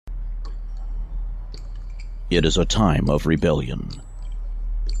It is a time of rebellion.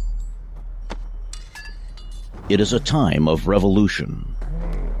 It is a time of revolution.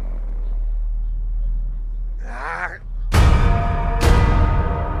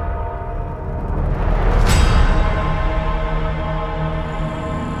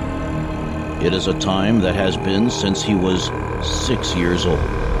 It is a time that has been since he was 6 years old.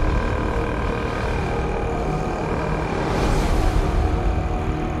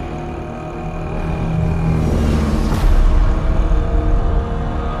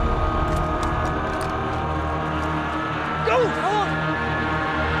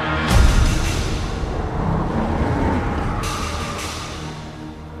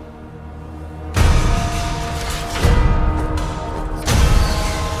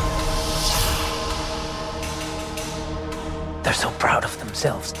 They're so proud of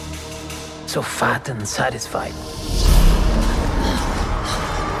themselves, so fat and satisfied.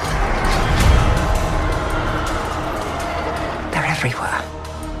 They're everywhere.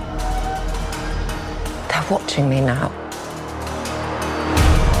 They're watching me now.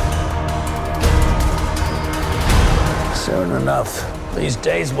 Soon enough, these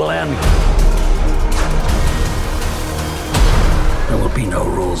days will end. There will be no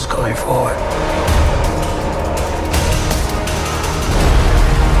rules going forward.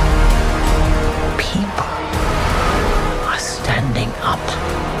 People are standing up.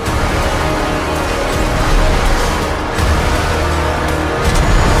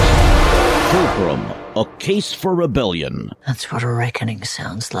 Fulcrum, a case for rebellion. That's what a reckoning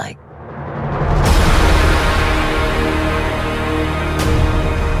sounds like.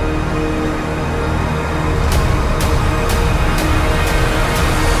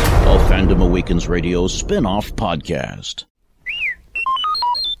 A Fandom Awakens Radio spin-off podcast.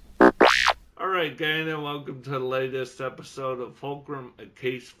 Alright, gang, and welcome to the latest episode of Fulcrum, A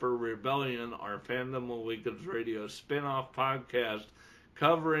Case for Rebellion, our Fandom Awakens Radio spin-off podcast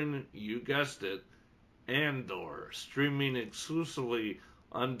covering, you guessed it, Andor, streaming exclusively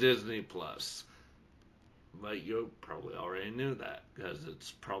on Disney+. But you probably already knew that, because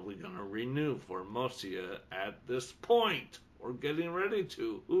it's probably going to renew for most of you at this point, or getting ready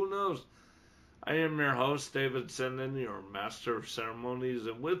to. Who knows? I am your host, David Senden, your master of ceremonies,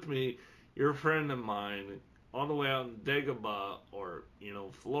 and with me, your friend of mine, all the way out in Dagobah, or,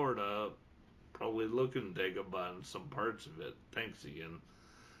 Florida, probably looking Dagobah in some parts of it. Thanks again.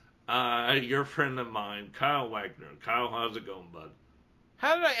 Your friend of mine, Kyle Wagner. Kyle, how's it going, bud?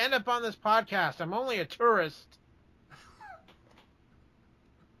 How did I end up on this podcast? I'm only a tourist.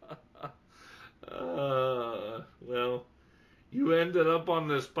 Well, you ended up on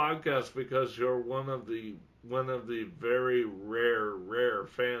this podcast because you're one of the very rare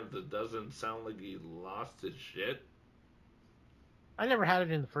fans that doesn't sound like he lost his shit. I never had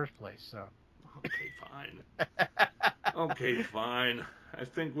it in the first place, so. Okay, fine. I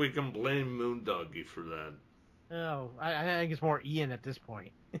think we can blame Moondoggy for that. No, I think it's more Ian at this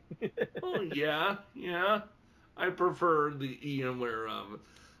point. Oh, yeah. I prefer the Ian where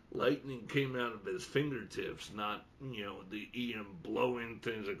lightning came out of his fingertips, not, the Ian blowing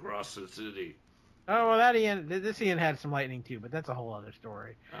things across the city. Oh, well, this Ian had some lightning too, but that's a whole other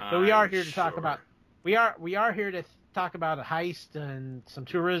story. But we are here to talk about, we are here to talk about a heist and some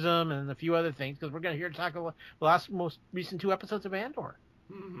tourism and a few other things, because we're going to hear to talk about the most recent 2 episodes of Andor.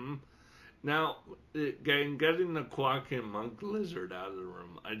 Mm-hmm. Now, getting the Quack Monk Lizard out of the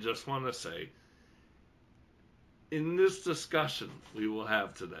room, I just want to say, in this discussion we will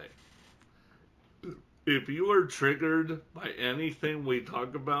have today, if you are triggered by anything we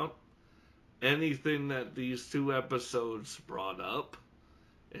talk about, anything that these 2 episodes brought up,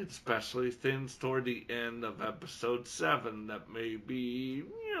 especially things toward the end of episode 7 that may be,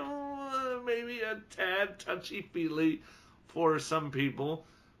 maybe a tad touchy-feely for some people,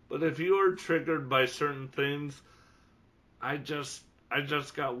 but if you are triggered by certain things, I just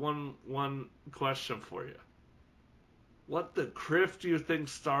got one question for you. What the criff do you think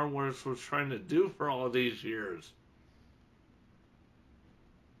Star Wars was trying to do for all these years?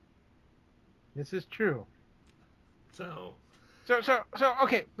 This is true. So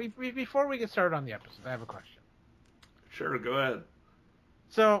okay, before we get started on the episode, I have a question. Sure, go ahead.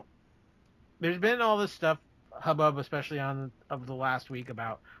 So, there's been all this stuff, hubbub, especially of the last week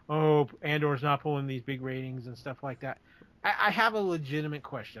about, Andor's not pulling these big ratings and stuff like that. I have a legitimate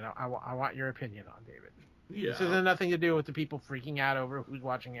question. I want your opinion on, David. Yeah. This has nothing to do with the people freaking out over who's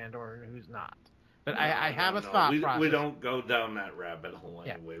watching Andor and who's not. But I have a thought process. We don't go down that rabbit hole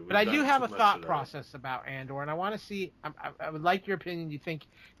anyway. But I do have a thought process about Andor, and I want to see. I would like your opinion.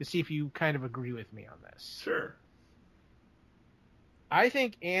 To see if you kind of agree with me on this. Sure. I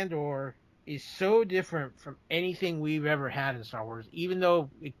think Andor is so different from anything we've ever had in Star Wars. Even though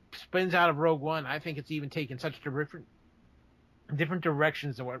it spins out of Rogue One, I think it's even taken such different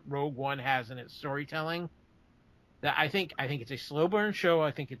directions than what Rogue One has in its storytelling. That I think it's a slow burn show.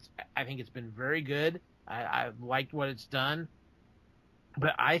 I think it's been very good. I've liked what it's done,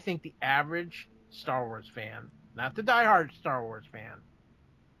 but I think the average Star Wars fan, not the diehard Star Wars fan,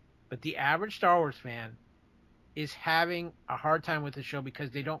 but the average Star Wars fan, is having a hard time with the show because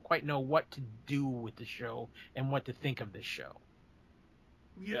they don't quite know what to do with the show and what to think of this show.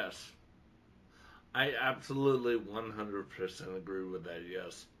 Yes. I absolutely 100% agree with that,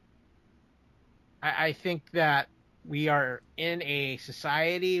 yes. I think that we are in a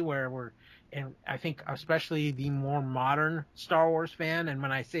society where and I think especially the more modern Star Wars fan, and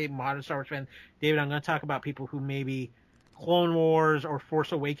when I say modern Star Wars fan, David, I'm going to talk about people who maybe Clone Wars or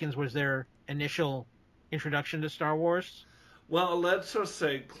Force Awakens was their initial introduction to Star Wars. Well, let's just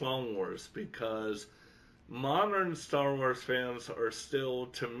say Clone Wars, because modern Star Wars fans are still,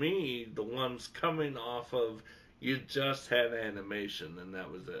 to me, the ones coming off of you just had animation and that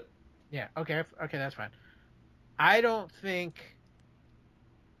was it. Yeah, okay, that's fine. I don't think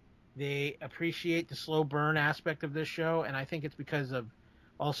they appreciate the slow burn aspect of this show, and I think it's because of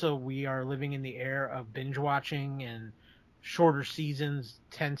also we are living in the era of binge watching, and shorter seasons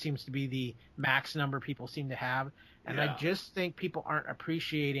 10 seems to be the max number people seem to have, and yeah. I just think people aren't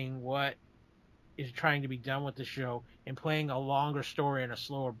appreciating what is trying to be done with the show and playing a longer story and a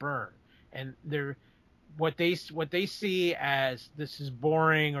slower burn, and they're what they see as this is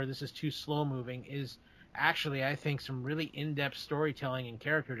boring or this is too slow moving is actually, I think, some really in-depth storytelling and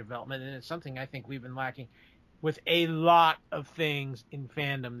character development, and it's something I think we've been lacking with a lot of things in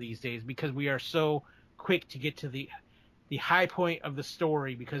fandom these days, because we are so quick to get to the high point of the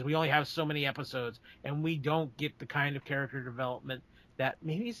story because we only have so many episodes, and we don't get the kind of character development that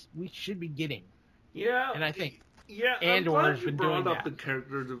maybe we should be getting. Yeah, and I think Andor has been doing that. I'm glad you brought up the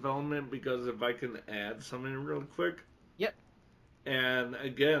character development, because if I can add something real quick. Yep. And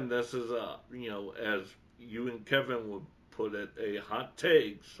again, this is as you and Kevin would put it, a hot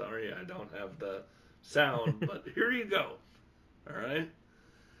take. Sorry, I don't have the sound, but here you go. All right.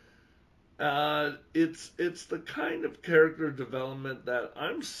 It's the kind of character development that,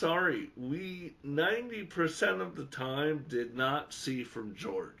 I'm sorry, we 90% of the time did not see from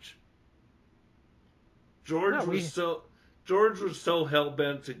George. George was so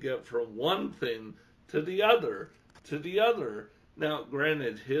hell-bent to get from one thing to the other. Now,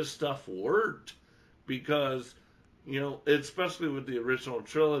 granted, his stuff worked because, especially with the original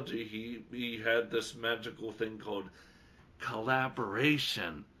trilogy, he had this magical thing called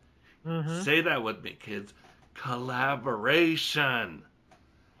collaboration. Mm-hmm. Say that with me, kids. Collaboration.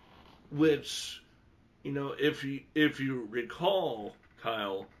 Which, if you recall,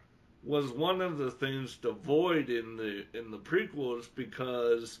 Kyle, was one of the things devoid in the prequels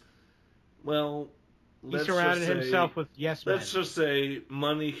because, well, he surrounded himself with yes men. Let's just say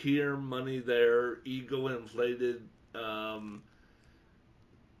money here, money there, ego inflated.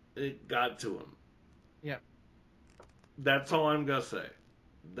 It got to him. Yeah. That's all I'm gonna say.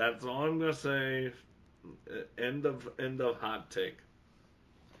 End of hot take.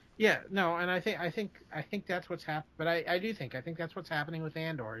 Yeah, no, and I think that's what's happening. But I think that's what's happening with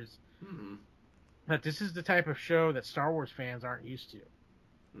Andor is that this is the type of show that Star Wars fans aren't used to.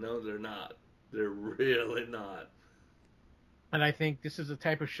 No, they're not. They're really not. And I think this is the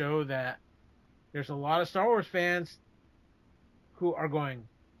type of show that there's a lot of Star Wars fans who are going,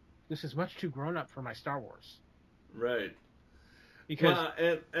 this is much too grown up for my Star Wars. Right. Because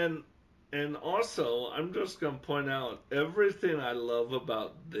and also, I'm just going to point out, everything I love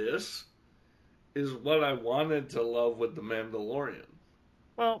about this is what I wanted to love with The Mandalorian.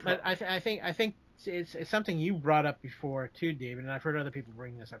 Well, but I think it's something you brought up before too, David, and I've heard other people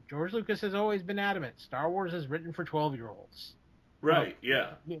bring this up. George Lucas has always been adamant. Star Wars is written for 12-year-olds. Right,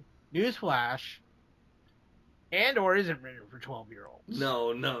 yeah. Newsflash, Andor isn't written for 12-year-olds.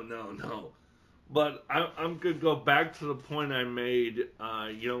 No. But I'm going to go back to the point I made,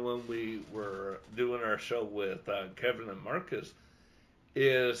 when we were doing our show with Kevin and Marcus,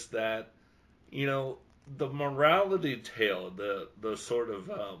 is that, the morality tale, the sort of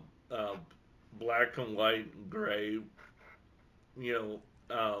black and white and gray,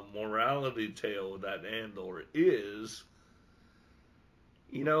 morality tale that Andor is,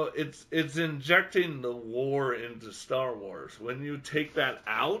 it's injecting the war into Star Wars. When you take that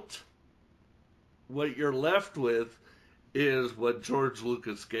out, what you're left with is what George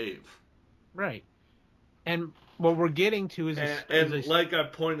Lucas gave. Right. And what we're getting to is... And like I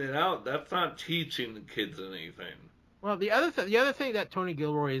pointed out, that's not teaching the kids anything. Well, the other thing that Tony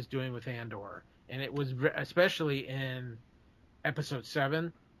Gilroy is doing with Andor, and it was especially in Episode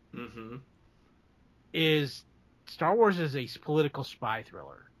 7, is Star Wars is a political spy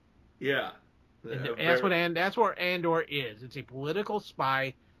thriller. Yeah. And that's what Andor is. It's a political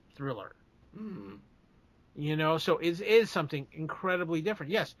spy thriller. Mm-hmm. You know, so it is something incredibly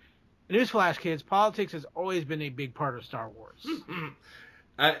different. Yes, newsflash, kids, politics has always been a big part of Star Wars.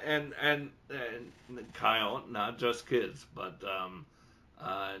 And Kyle, not just kids, but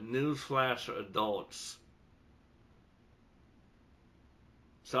newsflash, adults.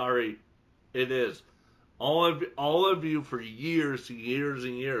 Sorry, it is. All of you for years and years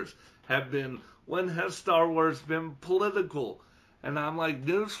and years have been, when has Star Wars been political? And I'm like,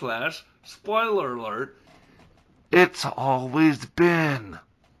 newsflash, spoiler alert, it's always been.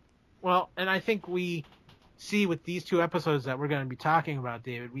 Well, and I think we see with these two episodes that we're going to be talking about,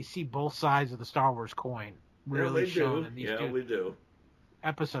 David, we see both sides of the Star Wars coin really shown in these two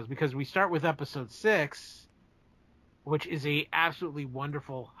episodes. Because we start with Episode 6, which is a absolutely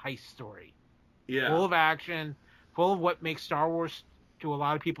wonderful heist story. Yeah. Full of action, full of what makes Star Wars, to a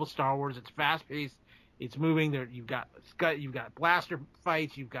lot of people, Star Wars. It's fast-paced. It's moving. You've got blaster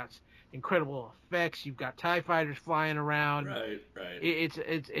fights. You've got incredible effects. You've got TIE fighters flying around. Right.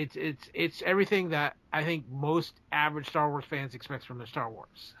 It's everything that I think most average Star Wars fans expect from their Star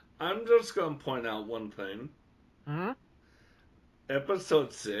Wars. I'm just going to point out one thing. Mm-hmm.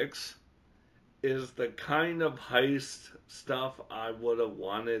 Episode 6 is the kind of heist stuff I would have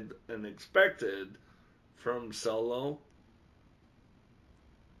wanted and expected from Solo.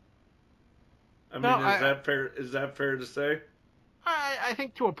 I mean, that fair? Is that fair to say? I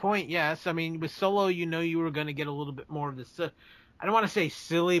think to a point, yes. I mean, with Solo, you were going to get a little bit more of the, I don't want to say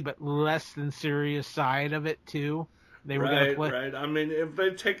silly, but less than serious side of it too. They were going to play. Right. I mean, if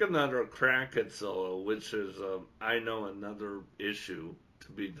they take another crack at Solo, which is, I know, another issue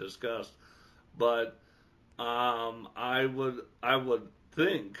to be discussed, but I would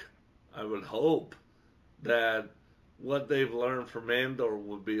hope that what they've learned from Andor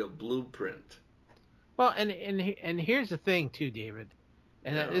would be a blueprint. Well, and here's the thing too, David,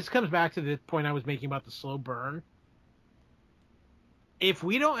 and this comes back to the point I was making about the slow burn. If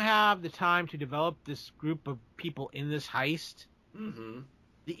we don't have the time to develop this group of people in this heist,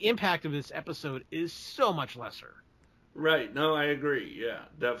 the impact of this episode is so much lesser. Right. No, I agree. Yeah,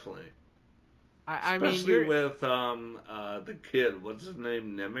 definitely. Especially with the kid. What's his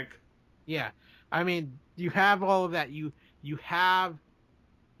name? Nemec? Yeah. I mean, you have all of that. You have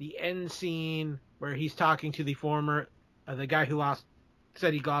the end scene where he's talking to the former, the guy who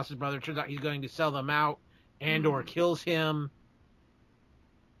said he lost his brother. Turns out he's going to sell them out. Andor kills him.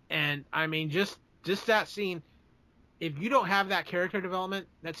 And, I mean, just that scene, if you don't have that character development,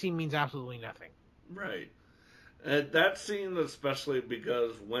 that scene means absolutely nothing. Right. That scene especially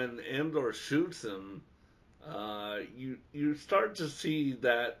because when Andor shoots him, you start to see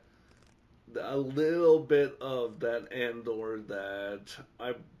that a little bit of that Andor that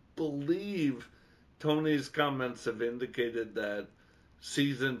I believe Tony's comments have indicated that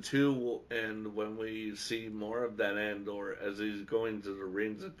Season 2 will end when we see more of that Andor as he's going to the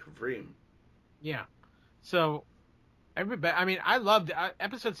Rings of Kafrim. Yeah. So, everybody, I mean, I loved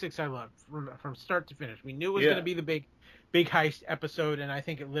Episode 6. I loved from start to finish. We knew it was going to be the big heist episode, and I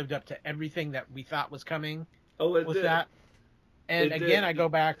think it lived up to everything that we thought was coming. Oh, it did. That. And again, I go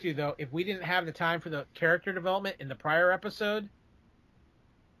back to, though, if we didn't have the time for the character development in the prior episode,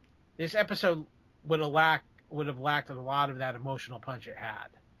 this episode would have lacked a lot of that emotional punch it had.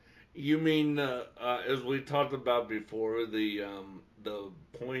 You mean, as we talked about before, the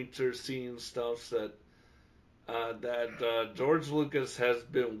pointer scene stuff that George Lucas has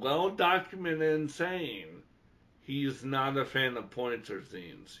been well documented in saying he's not a fan of pointer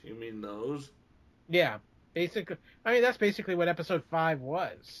scenes. You mean those? Yeah, basically. I mean, that's basically what Episode 5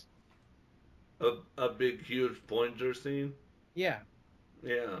 was. A big, huge pointer scene? Yeah.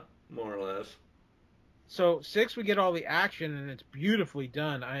 Yeah, more or less. So 6, we get all the action, and it's beautifully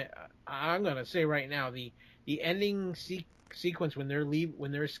done. I'm gonna say right now, the ending sequence when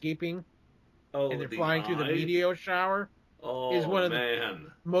they're escaping, and they're flying through the meteor shower, is one of the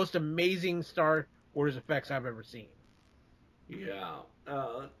most amazing Star Wars effects I've ever seen. Yeah.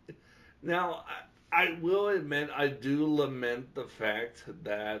 Now, I will admit, I do lament the fact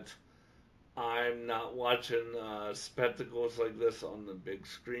that I'm not watching spectacles like this on the big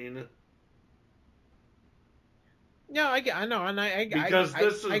screen. No, I know, and because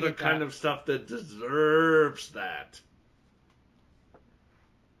this is the kind of stuff that deserves that.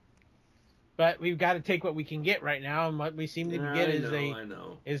 But we've got to take what we can get right now, and what we seem to get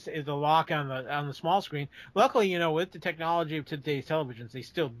is a lock on the small screen. Luckily, with the technology of today's televisions, they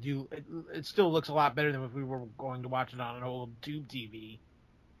still do. It still looks a lot better than if we were going to watch it on an old tube TV.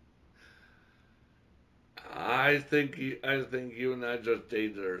 I think you and I just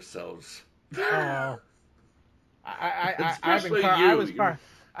dated ourselves. Oh, Especially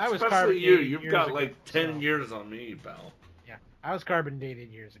you. You've got like 10 years on me, pal. Yeah, I was carbon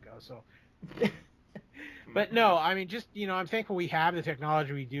dated years ago, so. But no, I mean, just, I'm thankful we have the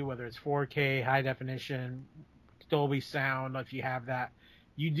technology we do, whether it's 4K, high definition, Dolby sound. If you have that,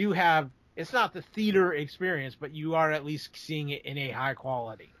 you do have, it's not the theater experience, but you are at least seeing it in a high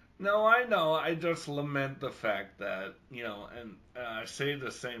quality. No, I know. I just lament the fact that, and I say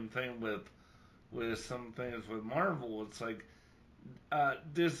the same thing with some things with Marvel. It's like,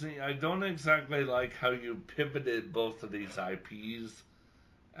 Disney, I don't exactly like how you pivoted both of these IPs.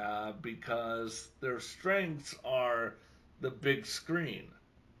 Because their strengths are the big screen.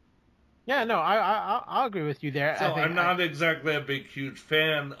 Yeah, no, I'll agree with you there. So I'm not exactly a huge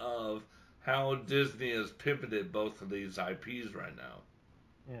fan of how Disney has pivoted both of these IPs right now.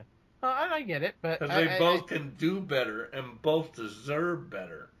 Yeah, I get it, but because they both can do better and both deserve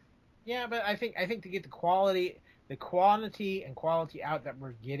better. Yeah, but I think to get the quantity and quality out that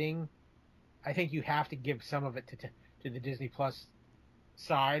we're getting, I think you have to give some of it to the Disney Plus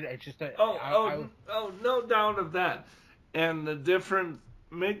side. It's just no doubt of that. And the difference,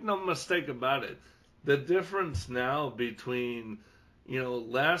 make no mistake about it, the difference now between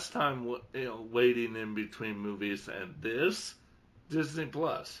last time waiting in between movies and this Disney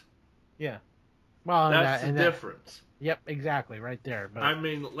Plus. Yeah, well, that's the difference. Yep, exactly, right there. But I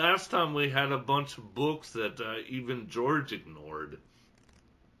mean, last time we had a bunch of books that even George ignored.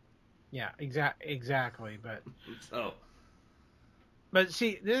 Yeah, exactly, but so. But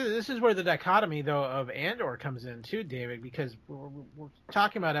see, this is where the dichotomy, though, of Andor comes in, too, David, because we're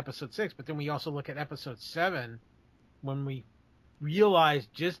talking about Episode 6, but then we also look at Episode 7 when we realize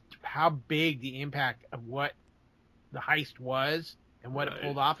just how big the impact of what the heist was and what it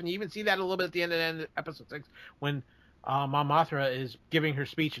pulled off. And you even see that a little bit at the end of Episode 6 when Mon Mothma is giving her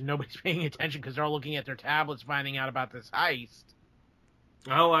speech and nobody's paying attention because they're all looking at their tablets finding out about this heist.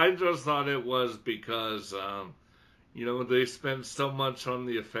 Oh, I just thought it was because... they spent so much on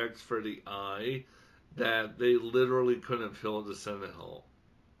the effects for the eye that they literally couldn't fill the Senate Hall.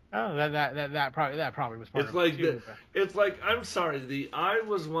 Oh, that probably was part it's of like it too. It's like, I'm sorry, the eye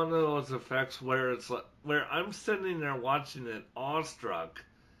was one of those effects where it's like, where I'm sitting there watching it awestruck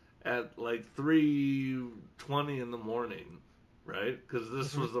at like 3:20 in the morning, right? Because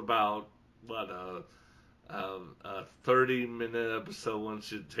this was about a 30-minute episode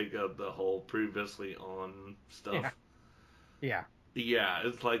once you take out the whole previously on stuff. Yeah. Yeah,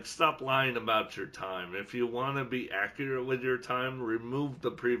 it's like, stop lying about your time. If you want to be accurate with your time, remove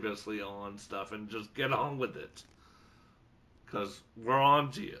the previously on stuff and just get on with it. Because we're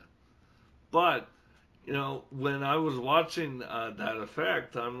on to you. But, when I was watching that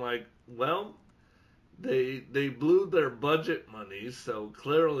effect, I'm like, well, they blew their budget money, so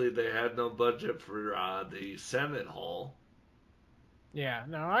clearly they had no budget for the Senate Hall. Yeah,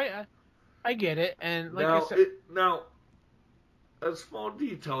 no, I get it. And like now, I said... now, a small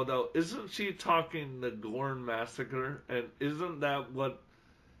detail, though, isn't she talking the Gorn massacre? And isn't that what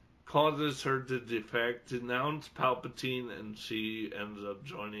causes her to defect, denounce Palpatine, and she ends up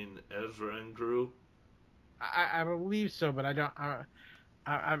joining Ezra and crew? I believe so, but I don't...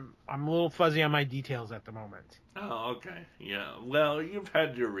 I'm a little fuzzy on my details at the moment. Oh, okay. Yeah. Well, you've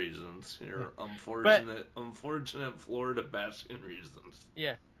had your reasons. Your unfortunate Florida bashing reasons.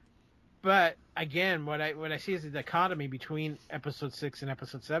 Yeah. But again, what I see is the dichotomy between Episode 6 and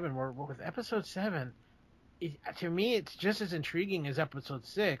Episode 7. Where with Episode 7, to me, it's just as intriguing as Episode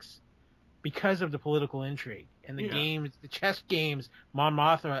 6 because of the political intrigue and the games, the chess games Mon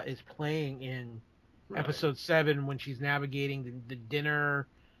Mothma is playing in Episode 7 when she's navigating the dinner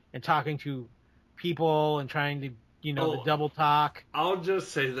and talking to people and trying to, the double talk. I'll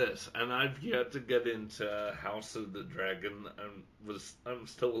just say this, and I've yet to get into House of the Dragon. I'm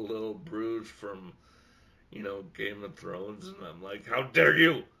still a little bruised from, Game of Thrones, and I'm like, how dare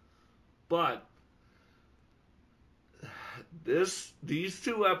you? But these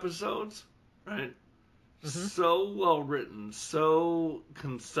two episodes, right? Mm-hmm. So well written, so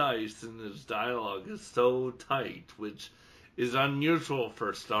concise, and his dialogue is so tight, which is unusual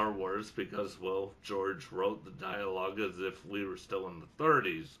for Star Wars because, well, George wrote the dialogue as if we were still in the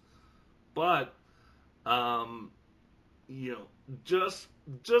 30s. But, just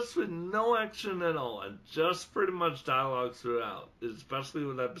with no action at all, and just pretty much dialogue throughout, especially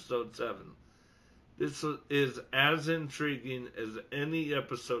with Episode 7, This is as intriguing as any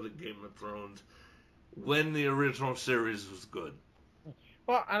episode of Game of Thrones when the original series was good.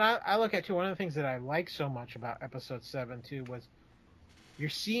 Well, and I look at, too, one of the things that I like so much about episode 7, too, was you're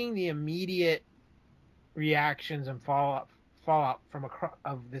seeing the immediate reactions and fallout from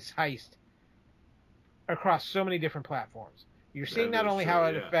of this heist across so many different platforms. You're seeing not only how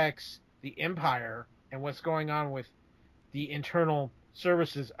it affects the Empire and what's going on with the internal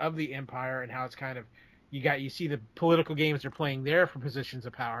services of the Empire and how it's kind of you see the political games they're playing there for positions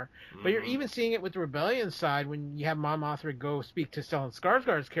of power, but you're even seeing it with the Rebellion side when you have Mon Mothma go speak to Stellan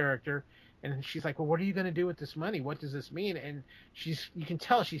Skarsgård's character, and she's like, "Well, what are you going to do with this money? What does this mean?" And you can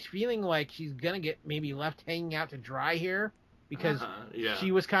tell she's feeling like she's going to get maybe left hanging out to dry here because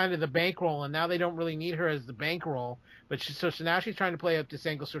she was kind of the bankroll, and now they don't really need her as the bankroll. But so now she's trying to play up this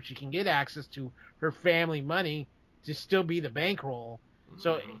angle so she can get access to her family money to still be the bankroll.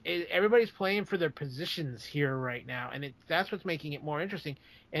 So everybody's playing for their positions here right now, and that's what's making it more interesting.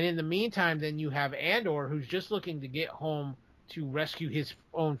 And in the meantime, then you have Andor, who's just looking to get home to rescue his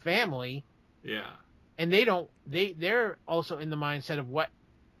own family. Yeah. And they're also in the mindset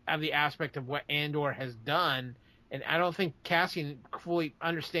of the aspect of what Andor has done. And I don't think Cassian fully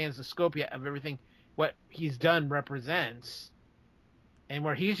understands the scope yet of everything what he's done represents. And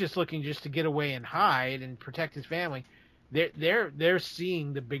where he's just looking just to get away and hide and protect his family. They're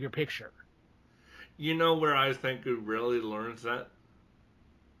seeing the bigger picture. You know where I think he really learns that?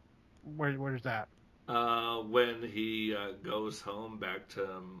 Where's that? When he goes home back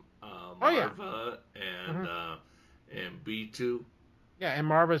to Marva and B2. Yeah, and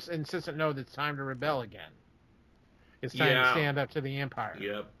Marva's insistent, no, it's time to rebel again. It's time to stand up to the Empire.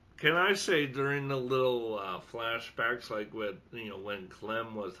 Yep. Can I say during the little flashbacks, like when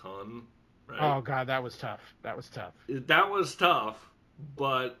Clem was hung? Right? Oh God, that was tough. That was tough,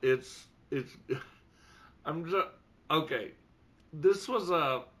 but it's. I'm just okay. This was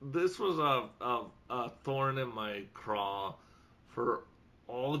a thorn in my craw for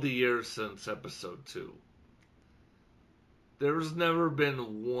all the years since episode 2. There's never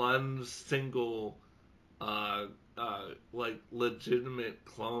been one single legitimate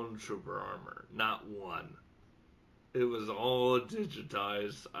clone trooper armor. Not one. It was all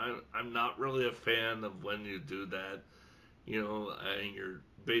digitized. I'm not really a fan of when you do that. And you're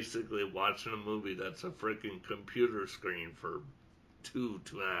basically watching a movie that's a freaking computer screen for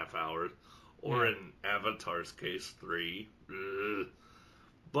 2.5 hours. Or in Avatar's case, 3. Ugh.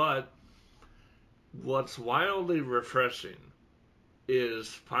 But what's wildly refreshing is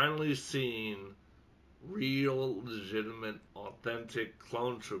finally seeing real, legitimate, authentic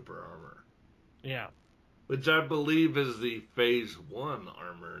clone trooper armor. Yeah. Which I believe is the Phase 1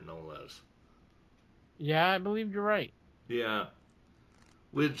 armor, no less. Yeah, I believe you're right. Yeah.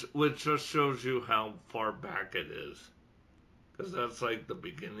 Which just shows you how far back it is. Because that's like the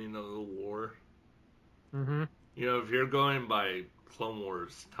beginning of the war. Mm-hmm. If you're going by Clone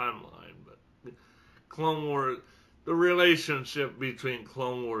Wars timeline, but Clone Wars, the relationship between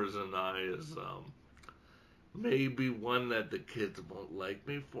Clone Wars and I is maybe one that the kids won't like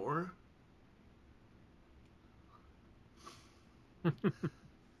me for.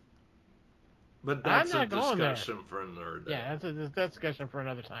 But that's a discussion for another day. Yeah, that's a discussion for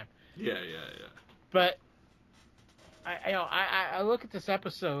another time. Yeah. But I look at this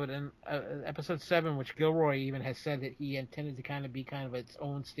episode and episode 7, which Gilroy even has said that he intended to kind of its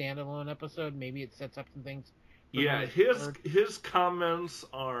own standalone episode. Maybe it sets up some things. Yeah, his comments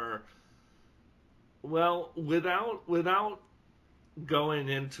are without going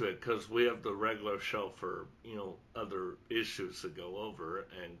into it, because we have the regular show for other issues to go over,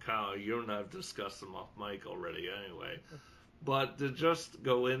 and Kyle, you and I have discussed them off mic already anyway. But to just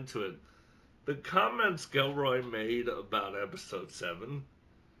go into it, the comments Gilroy made about episode 7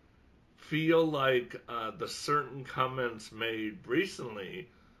 feel like the certain comments made recently,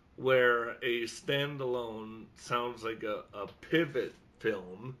 where a standalone sounds like a pivot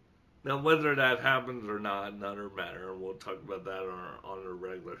film. Now, whether that happens or not, another matter. We'll talk about that on a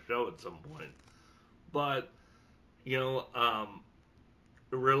regular show at some point. But,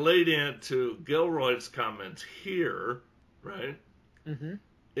 relating it to Gilroy's comments here, right? Mm-hmm.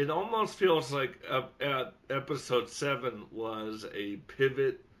 It almost feels like episode 7 was a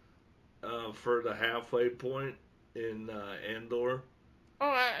pivot for the halfway point in Andor.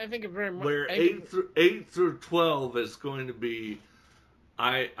 Oh, I think it very much. Where 8 through 12 is going to be.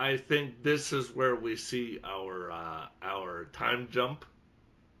 I think this is where we see our time jump,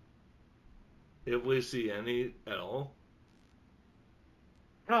 if we see any at all.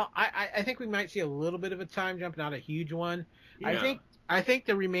 Well, I think we might see a little bit of a time jump, not a huge one. Yeah. I think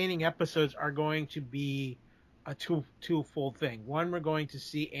the remaining episodes are going to be a twofold thing. One, we're going to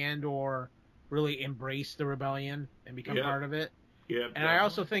see Andor really embrace the rebellion and become part of it. Yeah. And I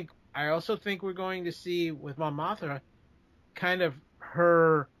also think we're going to see with Mon Mothma kind of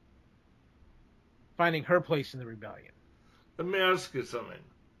her finding her place in the rebellion. Let me ask you something.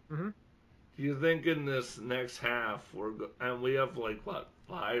 Mm-hmm. Do you think in this next half and we have like what,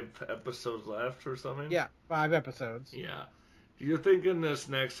 5 episodes left or something? Yeah, 5 episodes. Yeah. Do you think in this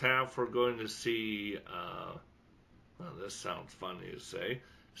next half we're going to see? Well, this sounds funny to say.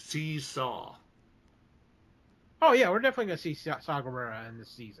 See Saw. Oh yeah, we're definitely gonna see Saw Gerrera in this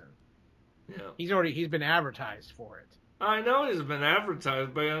season. Yeah. He's been advertised for it. I know he's been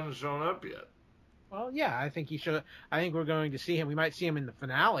advertised, but he hasn't shown up yet. Well, yeah, I think he should. I think we're going to see him. We might see him in the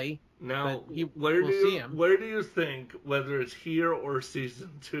finale. Now, we'll see him. Where do you think, whether it's here or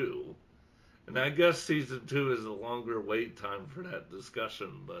season 2? And I guess season 2 is a longer wait time for that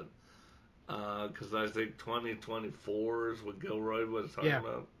discussion, but because I think 2024 is what Gilroy was talking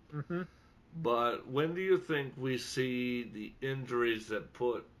about. Mm-hmm. But when do you think we see the injuries that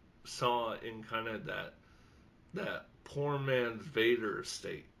put Saw in kind of that poor man's Vader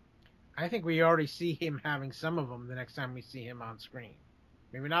state? I think we already see him having some of them the next time we see him on screen.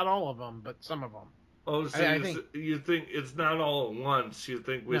 Maybe not all of them, but some of them. Oh, so you think it's not all at once? You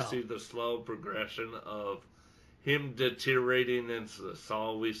think we see the slow progression of him deteriorating into the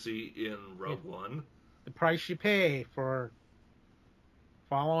Saw we see in Rogue One? The price you pay for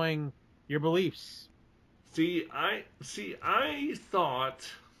following your beliefs. I thought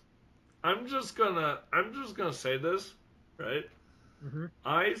I'm just gonna say this, right? Mm-hmm.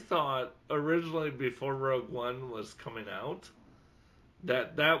 I thought originally before Rogue One was coming out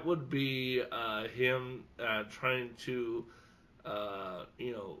that would be him trying to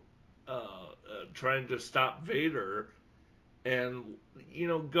trying to stop Vader, and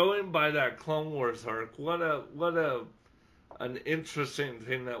going by that Clone Wars arc, what an interesting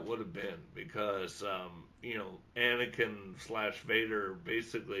thing that would have been, because Anakin / Vader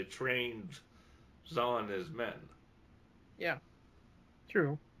basically trained Saw and his men. Yeah.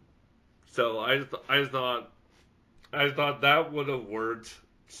 True. So I thought that would have worked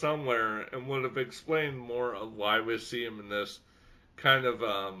somewhere and would have explained more of why we see him in this kind of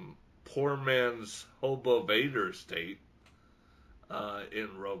poor man's hobo Vader state in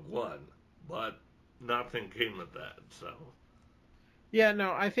Rogue One, but nothing came of that. So yeah,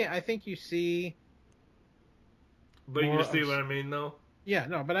 no, I think you see. But you see what I mean, though. Yeah,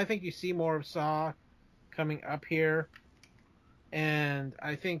 no, but I think you see more of Saw coming up here. And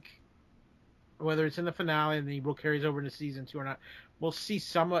I think whether it's in the finale and the book carries over into season 2 or not, we'll see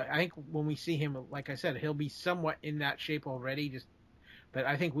somewhat. I think when we see him, like I said, he'll be somewhat in that shape already. But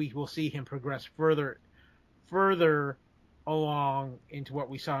I think we will see him progress further along into what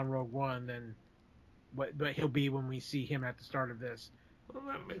we saw in Rogue One than what he'll be when we see him at the start of this. Well,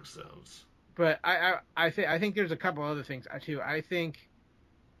 that makes sense. But I think there's a couple other things too. I think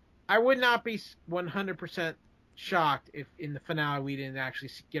I would not be 100% shocked if in the finale we didn't actually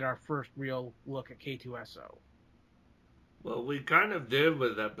get our first real look at K2SO. Well, we kind of did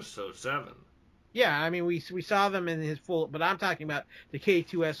with episode 7. Yeah, I mean we saw them in his full, but I'm talking about the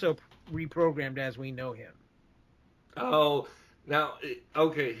K2SO reprogrammed as we know him. Oh, now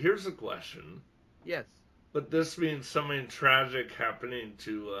okay. Here's a question. Yes. But this means something tragic happening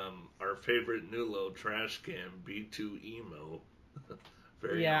to our favorite Nulo trash can B2 Emo.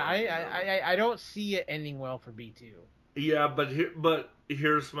 I don't see it ending well for B2. Yeah, but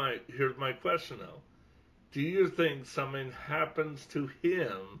here's my question though. Do you think something happens to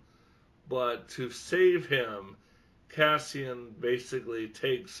him, but to save him, Cassian basically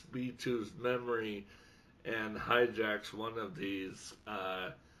takes B2's memory and hijacks one of these?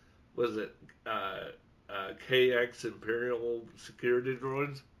 KX Imperial security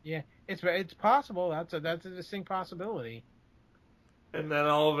droids? Yeah, it's possible. That's a distinct possibility. And then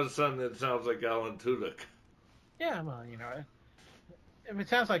all of a sudden it sounds like Alan Tudyk. Yeah, well, if it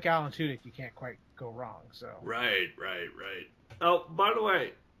sounds like Alan Tudyk, you can't quite go wrong. So Right. Oh, by the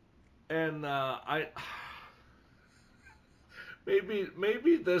way, and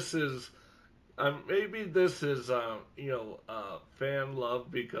maybe this is fan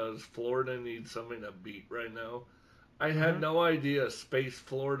love because Florida needs something to beat right now. I had no idea Space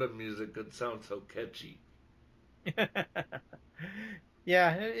Florida music could sound so catchy.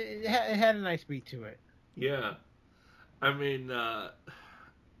 Yeah, it had a nice beat to it. Yeah, I mean,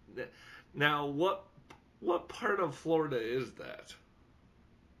 now what part of Florida is that?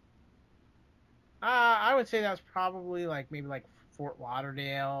 I would say that's probably maybe Fort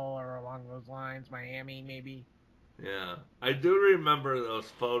Lauderdale or along those lines, Miami maybe. Yeah, I do remember those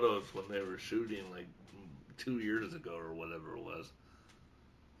photos when they were shooting like 2 years ago or whatever it was.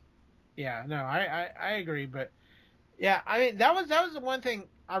 Yeah, no, I agree, but yeah, I mean that was the one thing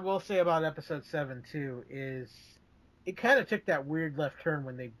I will say about episode 7 too is it kind of took that weird left turn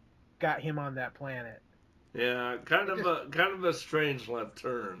when they got him on that planet. Yeah, kind of a strange left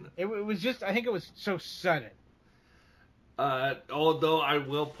turn. It was just I think it was so sudden. Although I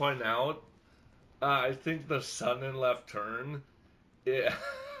will point out, I think the sudden left turn. Yeah,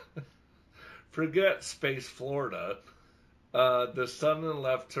 forget Space Florida. The sudden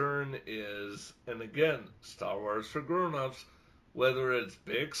left turn is, and again, Star Wars for grown-ups, whether it's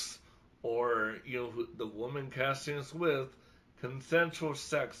Bix or the woman casting us with, consensual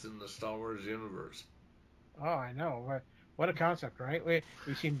sex in the Star Wars universe. Oh, I know. What a concept, right? We've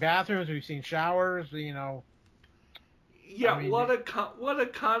seen bathrooms, we've seen showers, Yeah, I mean, what a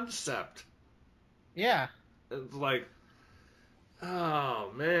concept. Yeah. It's like,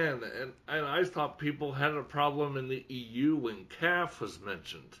 oh man, and I thought people had a problem in the EU when CAF was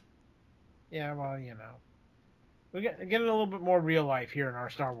mentioned. Yeah, well, we're getting a little bit more real life here in our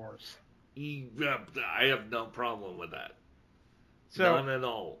Star Wars. Yeah, I have no problem with that. So, none at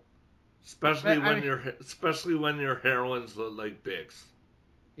all. Especially when your heroines look like Bix.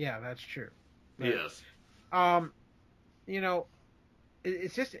 Yeah, that's true. But, yes.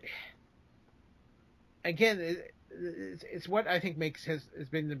 It's just again, it's what I think has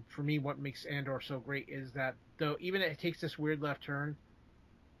been for me what makes Andor so great is that though even it takes this weird left turn,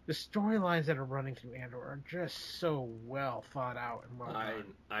 the storylines that are running through Andor are just so well thought out and well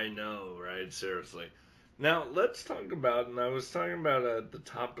done. I know, right? Seriously. Now let's talk about, and I was talking about at the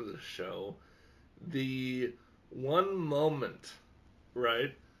top of the show, the one moment,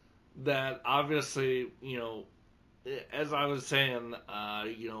 right, that obviously, as I was saying,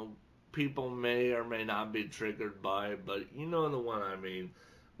 people may or may not be triggered by, but you know the one I mean,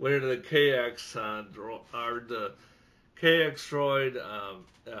 where the KX the KX droid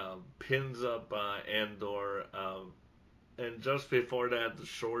pins up Andor, and just before that, the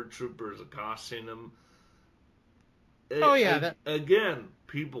shore troopers accosting him. Again,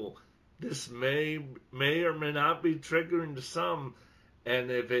 people, this may or may not be triggering to some, and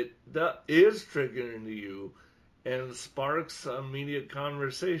if it is triggering to you, and sparks immediate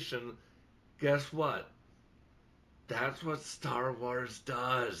conversation, guess what? That's what Star Wars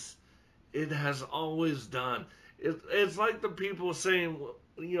does. It has always done. It's like the people saying,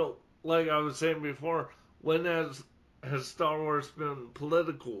 like I was saying before, when has Star Wars been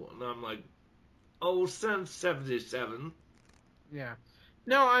political? And I'm like, since 77. Yeah.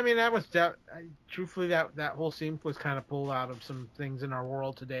 No, I mean, that was truthfully that whole scene was kind of pulled out of some things in our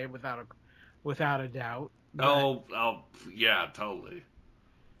world today without a doubt. But, yeah, totally.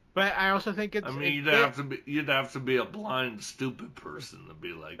 But I also think it's. I mean, you'd have to be a blind, stupid person to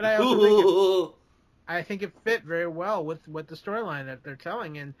be like. But I think it fit very well with the storyline that they're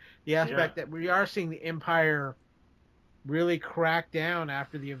telling, and the aspect that we are seeing the Empire really crack down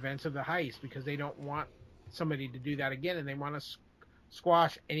after the events of the heist because they don't want somebody to do that again, and they want to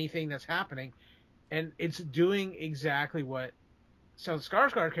squash anything that's happening, and it's doing exactly what the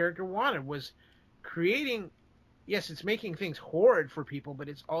Skarsgård character wanted, was creating. Yes, it's making things horrid for people, but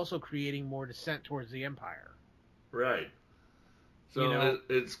it's also creating more dissent towards the Empire. Right. So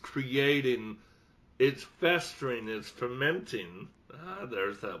it's creating, it's festering, it's fermenting.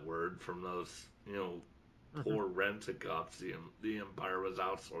 There's that word from those, poor rent-a-cops the Empire was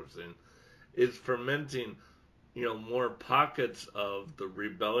outsourcing. It's fermenting, more pockets of the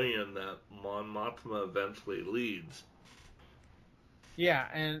rebellion that Mon Mothma eventually leads. Yeah,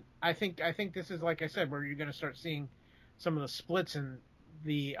 and I think this is, like I said, where you're going to start seeing some of the splits in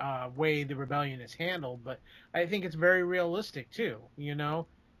the way the rebellion is handled. But I think it's very realistic too.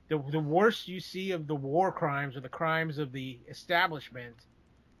 The worse you see of the war crimes or the crimes of the establishment,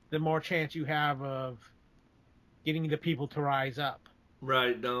 the more chance you have of getting the people to rise up.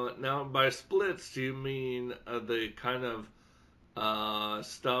 Right. Now by splits, do you mean the kind of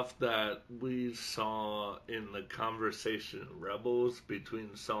stuff that we saw in the conversation in Rebels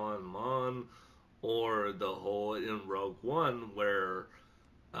between Saw and Mon, or the whole in Rogue One where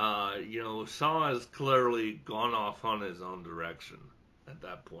Saw has clearly gone off on his own direction at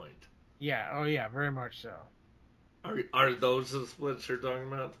that point? Yeah, oh yeah, very much so. Are those the splits you're talking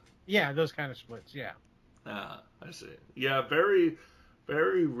about? Yeah, those kind of splits, yeah. I see. Yeah, very,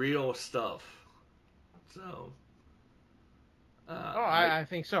 very real stuff. So I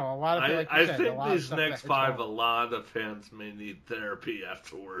think so. A lot of people, I think these next 5, a lot of fans may need therapy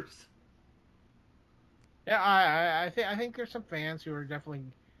afterwards. Yeah, I think there's some fans who are definitely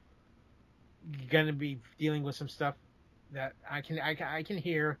going to be dealing with some stuff that I can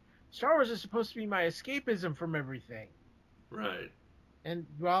hear. Star Wars is supposed to be my escapism from everything. Right. And,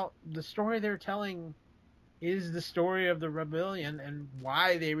 well, the story they're telling is the story of the rebellion and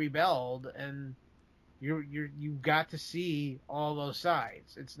why they rebelled, and you've got to see all those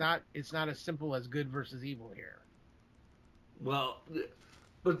sides. It's not as simple as good versus evil here. Well,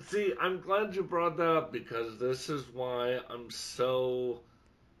 but see, I'm glad you brought that up, because this is why I'm so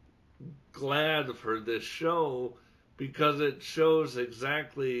glad for this show, because it shows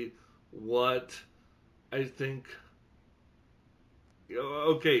exactly what I think.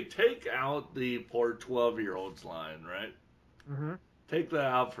 Okay, take out the poor 12-year-olds line, right? Mm-hmm. Take that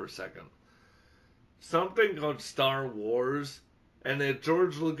out for a second. Something called Star Wars, and if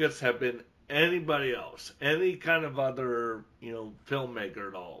George Lucas had been anybody else, any kind of other, filmmaker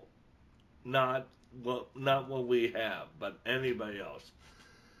at all, not what we have, but anybody else,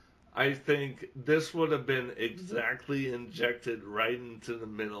 I think this would have been exactly injected right into the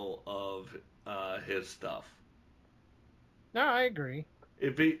middle of his stuff. No, I agree.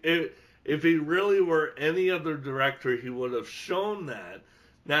 If he really were any other director, he would have shown that.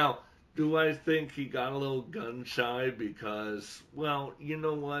 Now, do I think he got a little gun shy because, well, you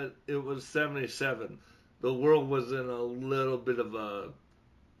know what? It was 77. The world was in a little bit of a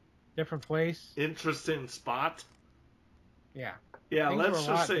different place, interesting spot. Yeah. Yeah, Things let's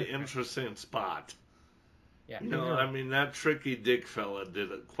just say different. Interesting spot. Yeah. That tricky dick fella did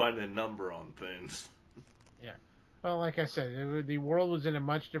quite a number on things. Yeah. Well, like I said, the world was in a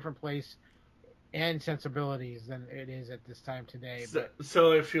much different place and sensibilities than it is at this time today.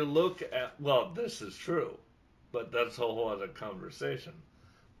 So if you look at, well, this is true, but that's a whole other conversation.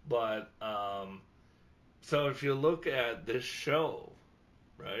 But, so if you look at this show,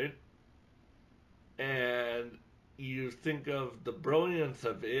 right, and you think of the brilliance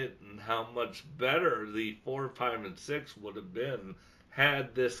of it and how much better the 4, 5, and 6 would have been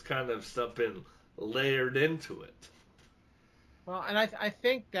had this kind of stuff been layered into it. Well, and I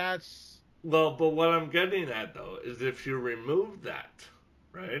think that's... Well, but what I'm getting at, though, is if you remove that,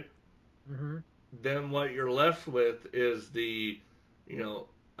 right, mm-hmm. then what you're left with is the,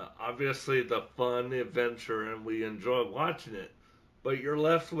 obviously the fun adventure, and we enjoy watching it, but you're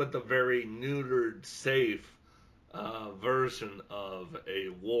left with a very neutered, safe version of a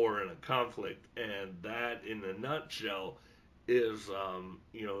war and a conflict, and that, in a nutshell, is,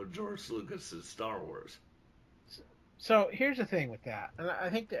 George Lucas's Star Wars. So here's the thing with that, and I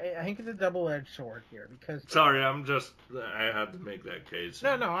think it's a double-edged sword here, because... Sorry, I had to make that case.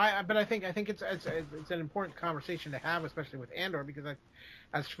 No, but I think it's an important conversation to have, especially with Andor, because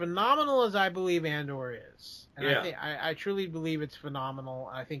as phenomenal as I believe Andor is, and yeah. I truly believe it's phenomenal.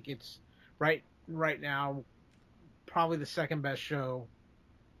 I think it's right now probably the second best show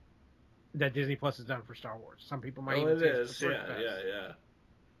that Disney Plus has done for Star Wars. Some people might even say it's the first best. Yeah.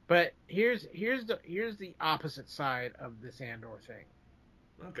 But here's the opposite side of this Andor thing.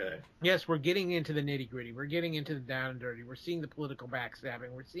 Okay. Yes, we're getting into the nitty gritty. We're getting into the down and dirty. We're seeing the political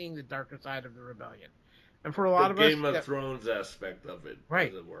backstabbing. We're seeing the darker side of the rebellion. And for a lot of us, Game of Thrones aspect of it,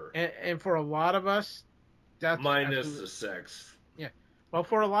 right? As it were. And for a lot of us, that's minus the sex. Yeah. Well,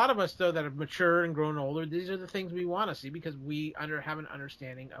 for a lot of us though that have matured and grown older, these are the things we want to see because we have an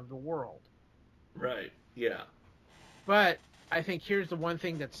understanding of the world. Right. Yeah. But I think here's the one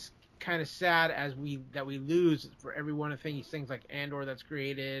thing that's kind of sad that we lose for every one of things like Andor that's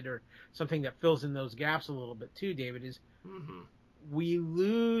created or something that fills in those gaps a little bit too, David, is we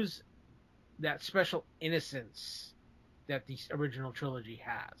lose that special innocence that the original trilogy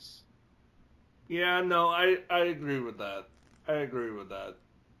has. Yeah, no, I agree with that.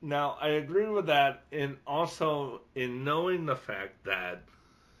 Now, I agree with that in knowing the fact that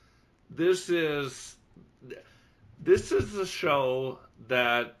this is a show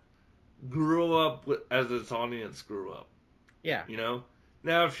that grew up as its audience grew up. Yeah.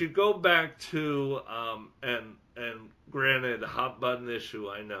 Now, if you go back to and granted, hot button issue,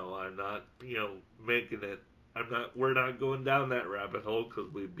 I know I'm not making it. We're not going down that rabbit hole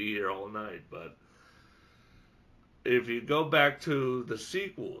because we'd be here all night. But if you go back to the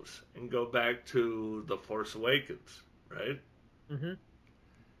sequels and go back to The Force Awakens, right? Mm-hmm.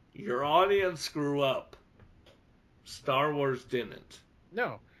 Your audience grew up. Star Wars didn't.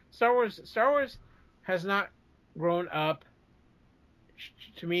 No, Star Wars has not grown up.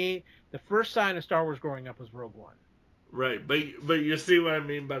 To me, the first sign of Star Wars growing up was Rogue One. Right, but you see what I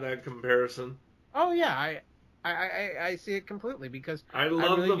mean by that comparison? Oh yeah, I see it completely because I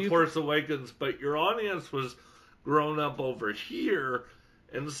love The Force Awakens, but your audience was grown up over here,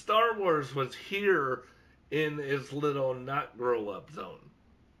 and Star Wars was here in its little not grow up zone.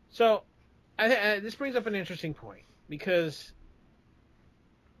 So, This brings up an interesting point, because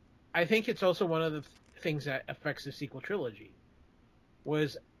I think it's also one of the things that affects the sequel trilogy.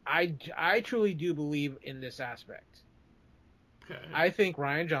 Was I truly do believe in this aspect. Okay. I think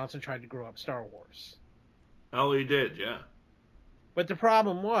Rian Johnson tried to grow up Star Wars. Oh, he did, yeah. But the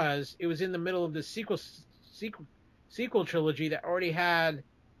problem was, it was in the middle of the sequel trilogy that already had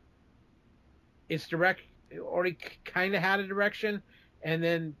already kind of had a direction, and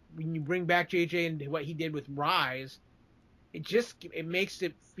then when you bring back JJ and what he did with Rise, it makes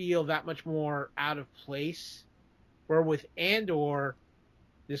it feel that much more out of place. Where with Andor,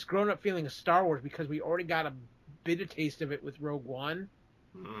 this grown-up feeling of Star Wars, because we already got a bit of taste of it with Rogue One,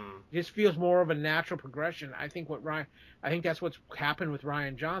 just feels more of a natural progression. I think that's what's happened with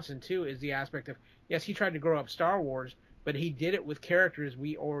Rian Johnson too, is the aspect of, yes, he tried to grow up Star Wars, but he did it with characters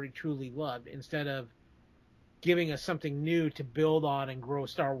we already truly loved, instead of giving us something new to build on and grow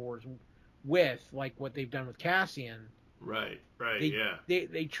Star Wars with, like what they've done with Cassian. Right, yeah.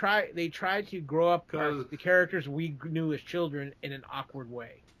 They tried to grow up the characters we knew as children in an awkward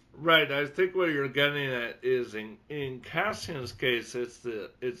way. Right, I think what you're getting at is in Cassian's case, it's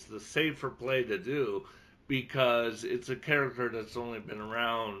the safer play to do, because it's a character that's only been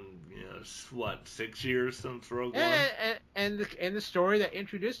around, 6 years since Rogue One? And the story that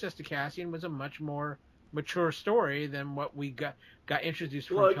introduced us to Cassian was a much more mature story than what we got introduced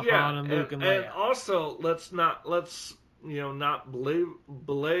from Han and Luke and Leia. And also, let's not gloss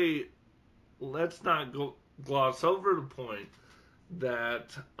over the point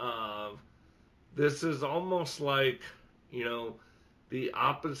that this is almost like, the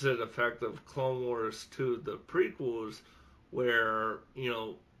opposite effect of Clone Wars to the prequels, where,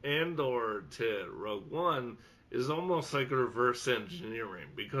 Andor to Rogue One is almost like a reverse engineering,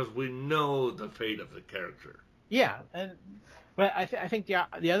 because we know the fate of the character. Yeah, but I think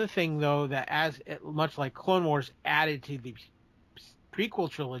the other thing, though, that much like Clone Wars added to the prequel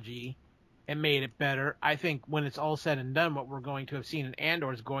trilogy and made it better, I think when it's all said and done, what we're going to have seen in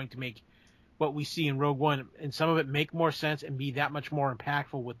Andor is going to make what we see in Rogue One, and some of it, make more sense and be that much more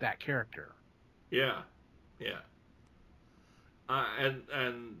impactful with that character. Yeah.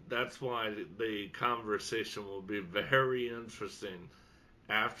 And that's why the conversation will be very interesting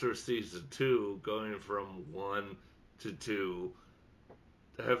after season 2, going from 1 to 2.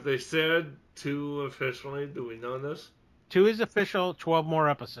 Have they said 2 officially? Do we know this? 2 is official, 12 more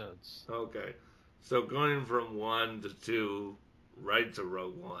episodes. Okay. So going from 1 to 2, right to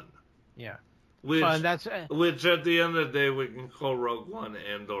Rogue One. Yeah. Which at the end of the day, we can call Rogue One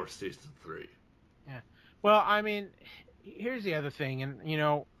Andor season 3. Yeah. Well, I mean, here's the other thing, and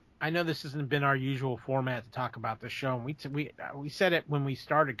I know this hasn't been our usual format to talk about this show, and we said it when we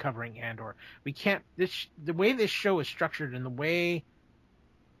started covering Andor. We can't the way this show is structured and the way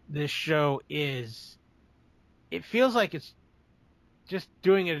this show is, it feels like it's just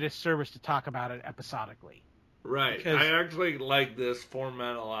doing it a disservice to talk about it episodically. Right. Because I actually like this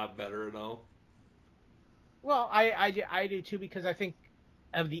format a lot better, though. Well, I do too, because I think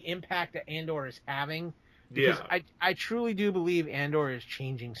of the impact that Andor is having. Because I truly do believe Andor is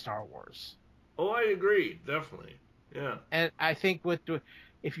changing Star Wars. Oh, I agree, definitely. Yeah. And I think when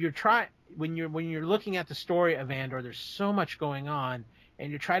you're looking at the story of Andor, there's so much going on,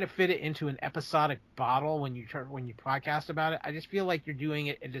 and you try to fit it into an episodic bottle when you podcast about it. I just feel like you're doing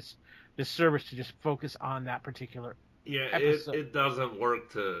it a disservice to just focus on that particular episode. It doesn't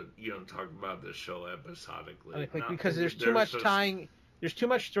work to talk about this show episodically. Because there's too much tying. There's too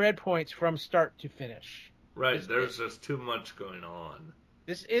much thread points from start to finish. Right, there's just too much going on.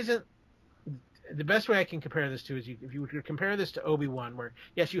 This isn't... The best way I can compare this to is if you were to compare this to Obi-Wan, where,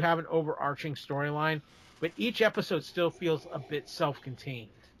 yes, you have an overarching storyline, but each episode still feels a bit self-contained.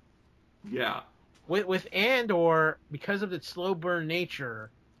 Yeah. With Andor, because of its slow burn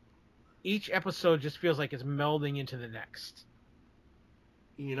nature, each episode just feels like it's melding into the next.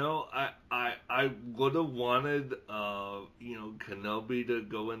 I would have wanted, Kenobi to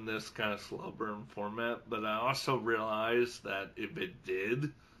go in this kind of slow burn format, but I also realized that if it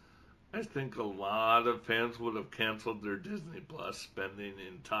did, I think a lot of fans would have canceled their Disney Plus, spending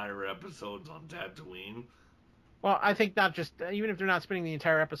entire episodes on Tatooine. Well, I think not just, even if they're not spending the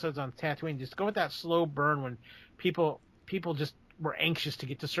entire episodes on Tatooine, just go with that slow burn when people just were anxious to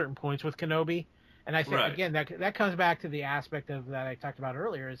get to certain points with Kenobi. And I think, again, that comes back to the aspect of that I talked about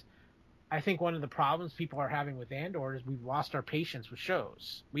earlier, is I think one of the problems people are having with Andor is we've lost our patience with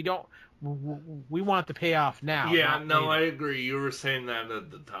shows. We want the payoff now. Yeah, no, later. I agree. You were saying that at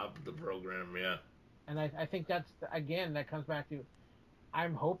the top of the program, yeah. And I think that's, again, that comes back to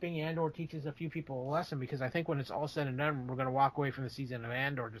I'm hoping Andor teaches a few people a lesson, because I think when it's all said and done, we're going to walk away from the season of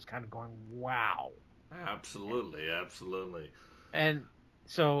Andor just kind of going, wow. Absolutely, absolutely. And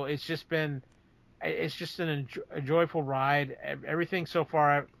so it's just been a joyful ride. Everything so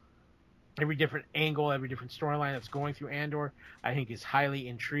far, every different angle, every different storyline that's going through Andor, I think is highly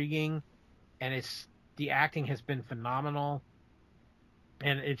intriguing, and the acting has been phenomenal,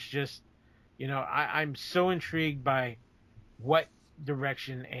 and it's just, I'm so intrigued by what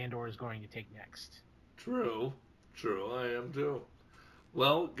direction Andor is going to take next. True, I am too.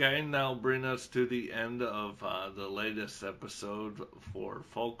 Well, guys, now bring us to the end of the latest episode for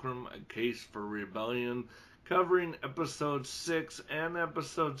Fulcrum, A Case for Rebellion, covering episode 6 and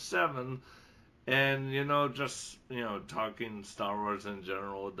episode 7. And, talking Star Wars in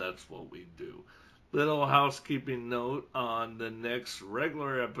general, that's what we do. Little housekeeping note on the next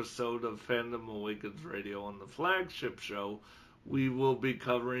regular episode of Fandom Awakens Radio on the flagship show, we will be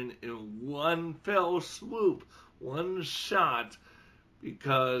covering in one fell swoop, one shot,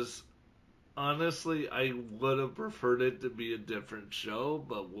 because honestly, I would have preferred it to be a different show,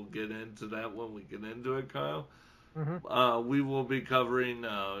 but we'll get into that when we get into it, Kyle. Mm-hmm. We will be covering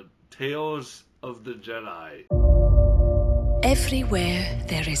Tales of the Jedi. Everywhere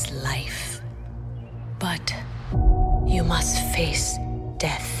there is life, but you must face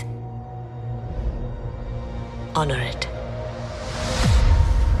death. Honor it.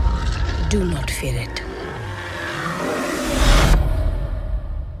 Do not fear it.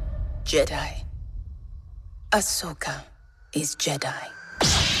 Jedi. Ahsoka is Jedi.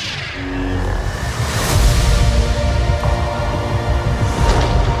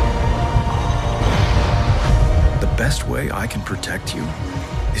 The best way I can protect you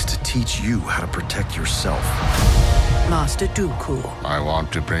is to teach you how to protect yourself. Master Dooku. I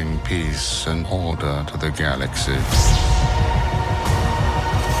want to bring peace and order to the galaxy.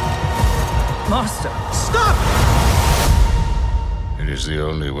 Master. Stop! It is the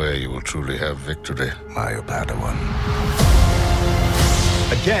only way you will truly have victory, my Padawan.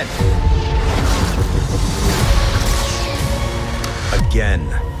 Again. Again.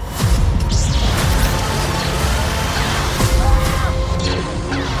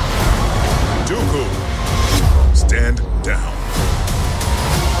 Dooku, stand down.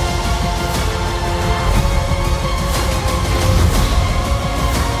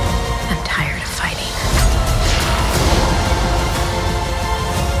 I'm tired of fighting.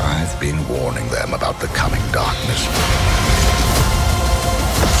 I've been warning them about the coming darkness.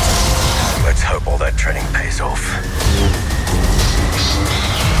 Let's hope all that training pays off.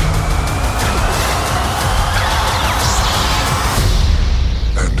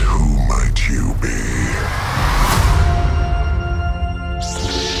 And who might you be?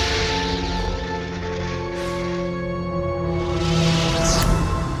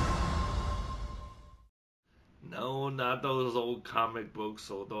 No, not those old comic books,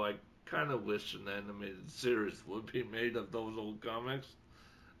 although I kind of wish an animated series would be made of those old comics.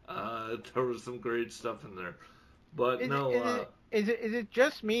 There was some great stuff in there. But Is it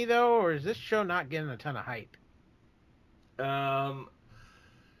just me, though, or is this show not getting a ton of hype?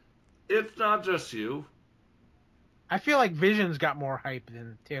 It's not just you. I feel like Vision's got more hype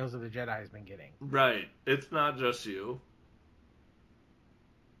than Tales of the Jedi has been getting. Right. It's not just you.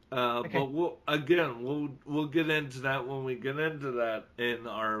 Okay. But we'll get into that when we get into that in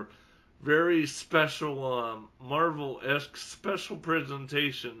our very special Marvel-esque special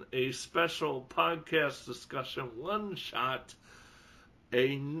presentation, a special podcast discussion, one shot,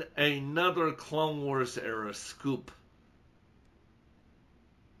 another Clone Wars era scoop.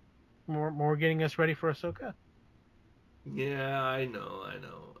 More getting us ready for Ahsoka? Yeah, I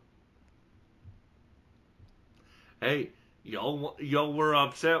know. Hey, y'all were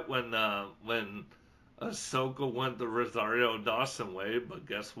upset when Ahsoka went the Rosario Dawson way, but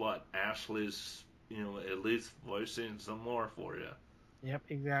guess what? Ashley's, at least voicing some more for you. Yep,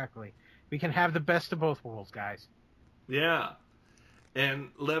 exactly. We can have the best of both worlds, guys. Yeah. And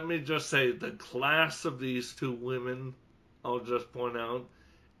let me just say, the class of these two women, I'll just point out,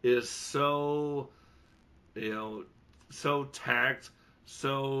 is so, so tact,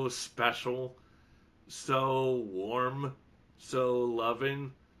 so special, so warm, so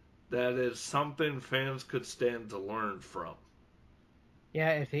loving, that is something fans could stand to learn from.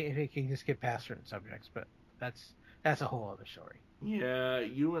 Yeah, if they can just get past certain subjects, but that's a whole other story. Yeah,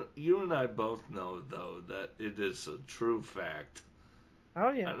 you and I both know, though, that it is a true fact.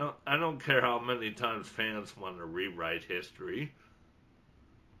 Oh yeah. I don't care how many times fans want to rewrite history.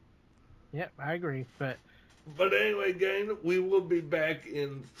 Yep, I agree. But But anyway, gang, we will be back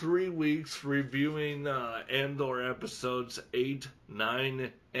in 3 weeks reviewing Andor episodes 8,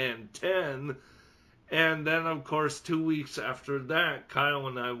 9, and 10. And then, of course, 2 weeks after that, Kyle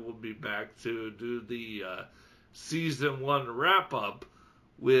and I will be back to do the Season 1 wrap-up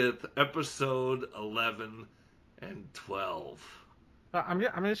with episode 11 and 12. I'm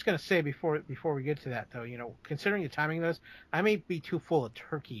just going to say before we get to that, though, considering the timing of this, I may be too full of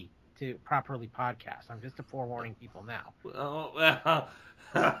turkey to properly podcast. I'm just forewarning people now. Well,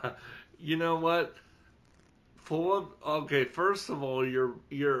 you know what? Okay, first of all, you're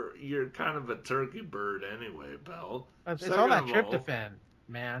kind of a turkey bird anyway, pal. It's all that tryptophan,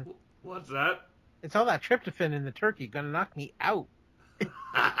 man. What's that? It's all that tryptophan in the turkey. Gonna knock me out.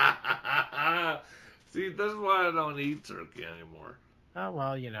 See, that's why I don't eat turkey anymore. Oh,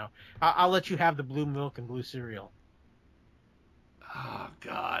 well, I'll let you have the blue milk and blue cereal. Oh,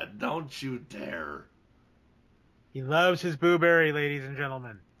 God, don't you dare. He loves his blueberry, ladies and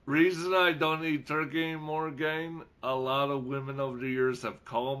gentlemen. Reason I don't eat turkey anymore, gang, a lot of women over the years have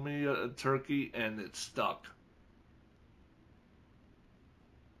called me a turkey, and it stuck.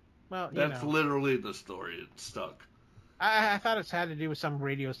 Well, that's literally the story. It stuck. I thought it had to do with some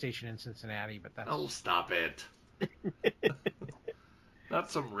radio station in Cincinnati, but that's... Oh, stop it. Not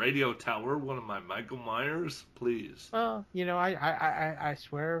some radio tower, one of my Michael Myers, please. Well, I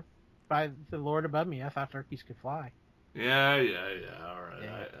swear by the Lord above me, I thought turkeys could fly. Yeah, all right.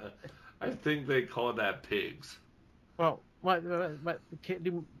 Yeah. I think they call that pigs. Well, what do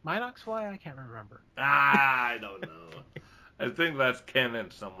Minox fly? I can't remember. I don't know. I think that's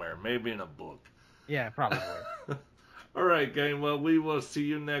canon somewhere, maybe in a book. Yeah, probably. All right, gang. Well, we will see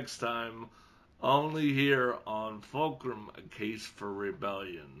you next time, only here on Fulcrum, A Case for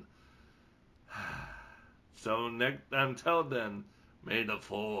Rebellion. So, until then, may the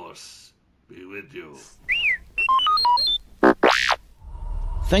Force be with you.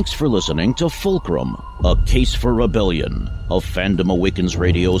 Thanks for listening to Fulcrum, A Case for Rebellion, a Fandom Awakens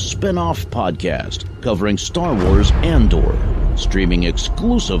Radio spin-off podcast covering Star Wars Andor, streaming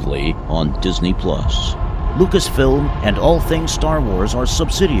exclusively on Disney+. Lucasfilm and all things Star Wars are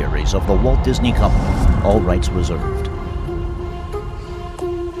subsidiaries of the Walt Disney Company. All rights reserved.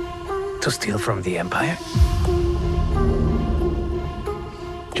 To steal from the Empire?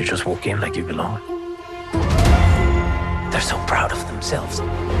 To just walk in like you belong? They're so proud of themselves.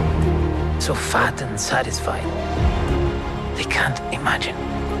 So fat and satisfied. They can't imagine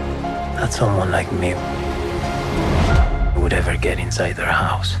that someone like me would ever get inside their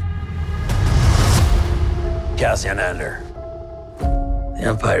house. Cassian Andor. The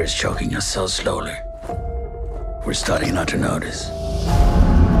Empire is choking us so slowly. We're starting not to notice.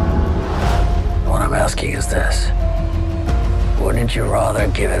 What I'm asking is this. Wouldn't you rather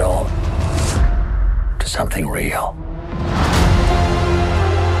give it all to something real?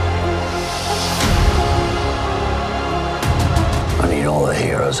 I need all the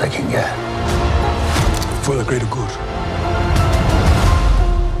heroes I can get. For the greater good.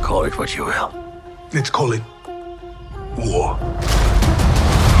 Call it what you will. Let's call it war.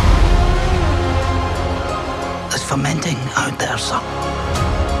 There's fermenting out there, son.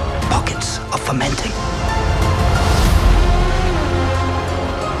 Pockets of fermenting.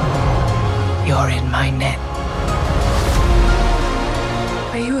 You're in my net.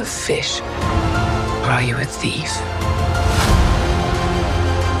 Are you a fish? Or are you a thief?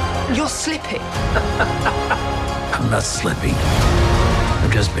 You're slipping. I'm not slipping.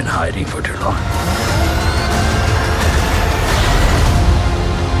 I've just been hiding for too long.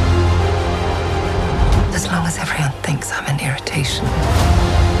 As long as everyone thinks I'm an irritation,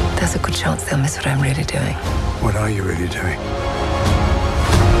 there's a good chance they'll miss what I'm really doing. What are you really doing?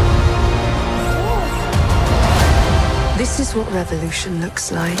 This is what revolution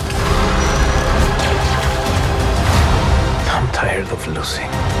looks like. I'm tired of losing.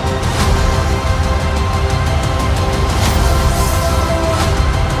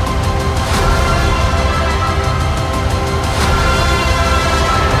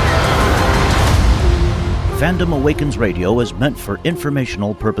 Fandom Awakens Radio is meant for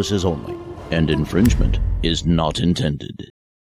informational purposes only, and infringement is not intended.